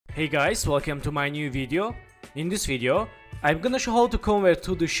Hey guys, welcome to my new video. In this video, I'm gonna show how to convert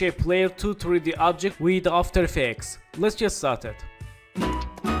 2D shape layer to 3D object with After Effects. Let's get started.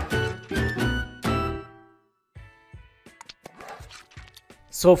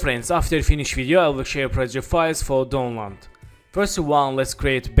 So friends, after finish video, I will share project files for download. First one, let's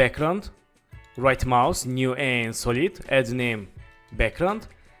create background. Right mouse, new and solid, add name background,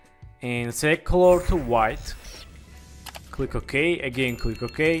 and select color to white. Click OK, again click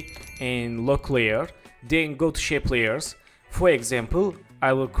OK, and lock layer. Then go to shape layers. For example,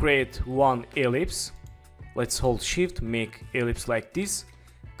 I will create one ellipse. Let's hold shift, make ellipse like this.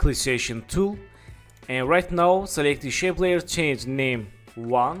 Click selection tool, and right now select the shape layer, change name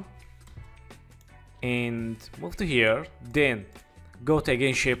 1 and move to here. Then go to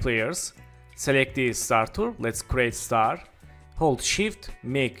again shape layers, select the star tool. Let's create star, hold shift,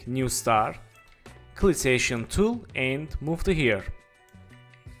 make new star, click selection tool and move to here.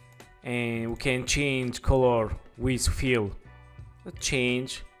 And we can change color with fill,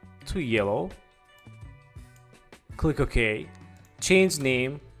 change to yellow. Click OK, change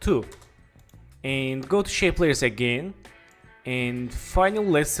name to, and go to shape layers again. And finally,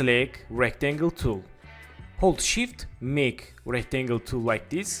 let's select rectangle tool. Hold shift, make rectangle tool like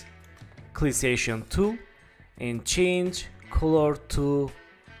this. Click selection tool and change color to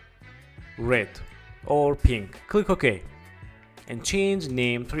red or pink. Click OK and change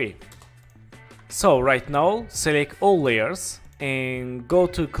name 3. So right now select all layers and go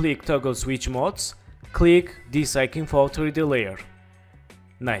to click toggle switch modes. Click this icon for 3D layer.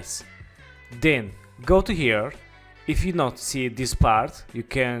 Nice. Then go to here. If you not see this part, you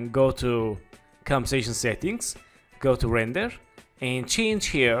can go to composition settings, go to render and change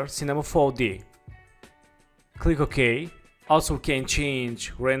here cinema 4D. Click OK. Also can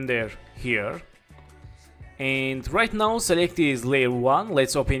change render here. And right now select this layer 1.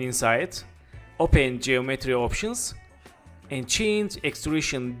 Let's open inside. Open geometry options and change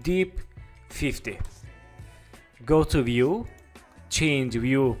extrusion deep 50. Go to view, change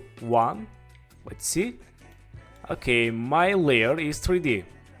view 1. Let's see. Okay, my layer is 3D.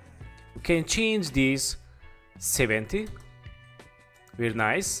 We can change this 70. Very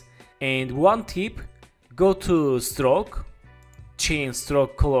nice. And one tip, go to stroke, change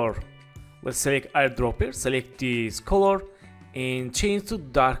stroke color. Let's select eyedropper, select this color and change to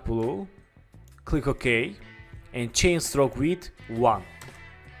dark blue. Click OK and change stroke width 1.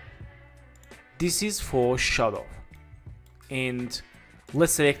 This is for shadow. And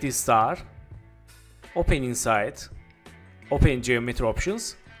let's select this star. Open inside, open geometry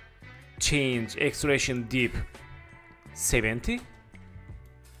options, change extrusion deep 70,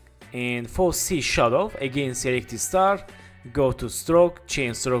 and for C shadow, again select the star, go to stroke,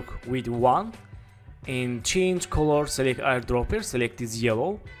 change stroke with 1, and change color, select eyedropper, select this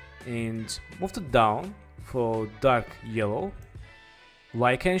yellow, and move to down for dark yellow,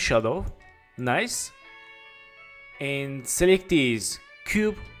 like and shadow, nice, and select this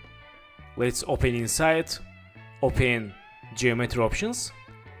cube. Let's open inside, open geometry options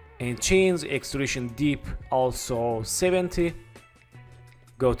and change extrusion deep also 70.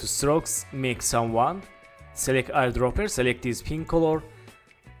 Go to strokes, make someone, select eyedropper, select this pink color,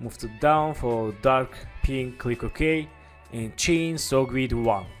 move to down for dark pink, click OK and change stroke width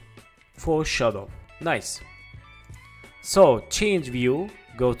 1 for shadow. Nice. So change view,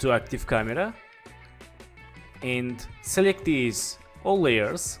 go to active camera and select these all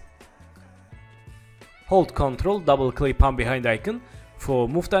layers. Hold Ctrl, double click palm behind icon for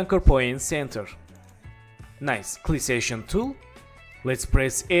move to anchor point center. Nice. Click selection tool. Let's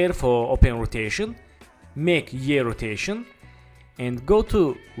press R for open rotation. Make Y rotation and go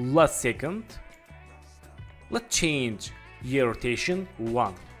to last second. Let's change Y rotation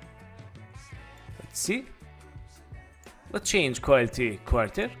 1. Let's see. Let's change quality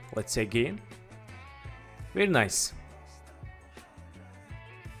quarter. Let's say again. Very nice.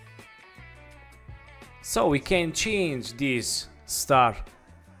 So we can change this star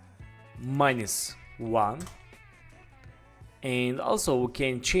 -1 and also we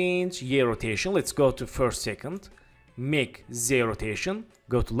can change Y rotation. Let's go to first second, make Z rotation,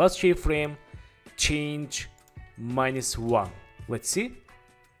 go to last shape frame, change -1. Let's see.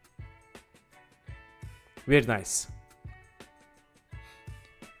 Very nice.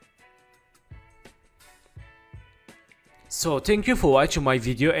 So thank you for watching my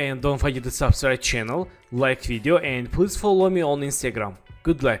video and don't forget to subscribe channel, like video and please follow me on Instagram.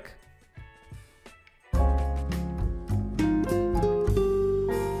 Good luck.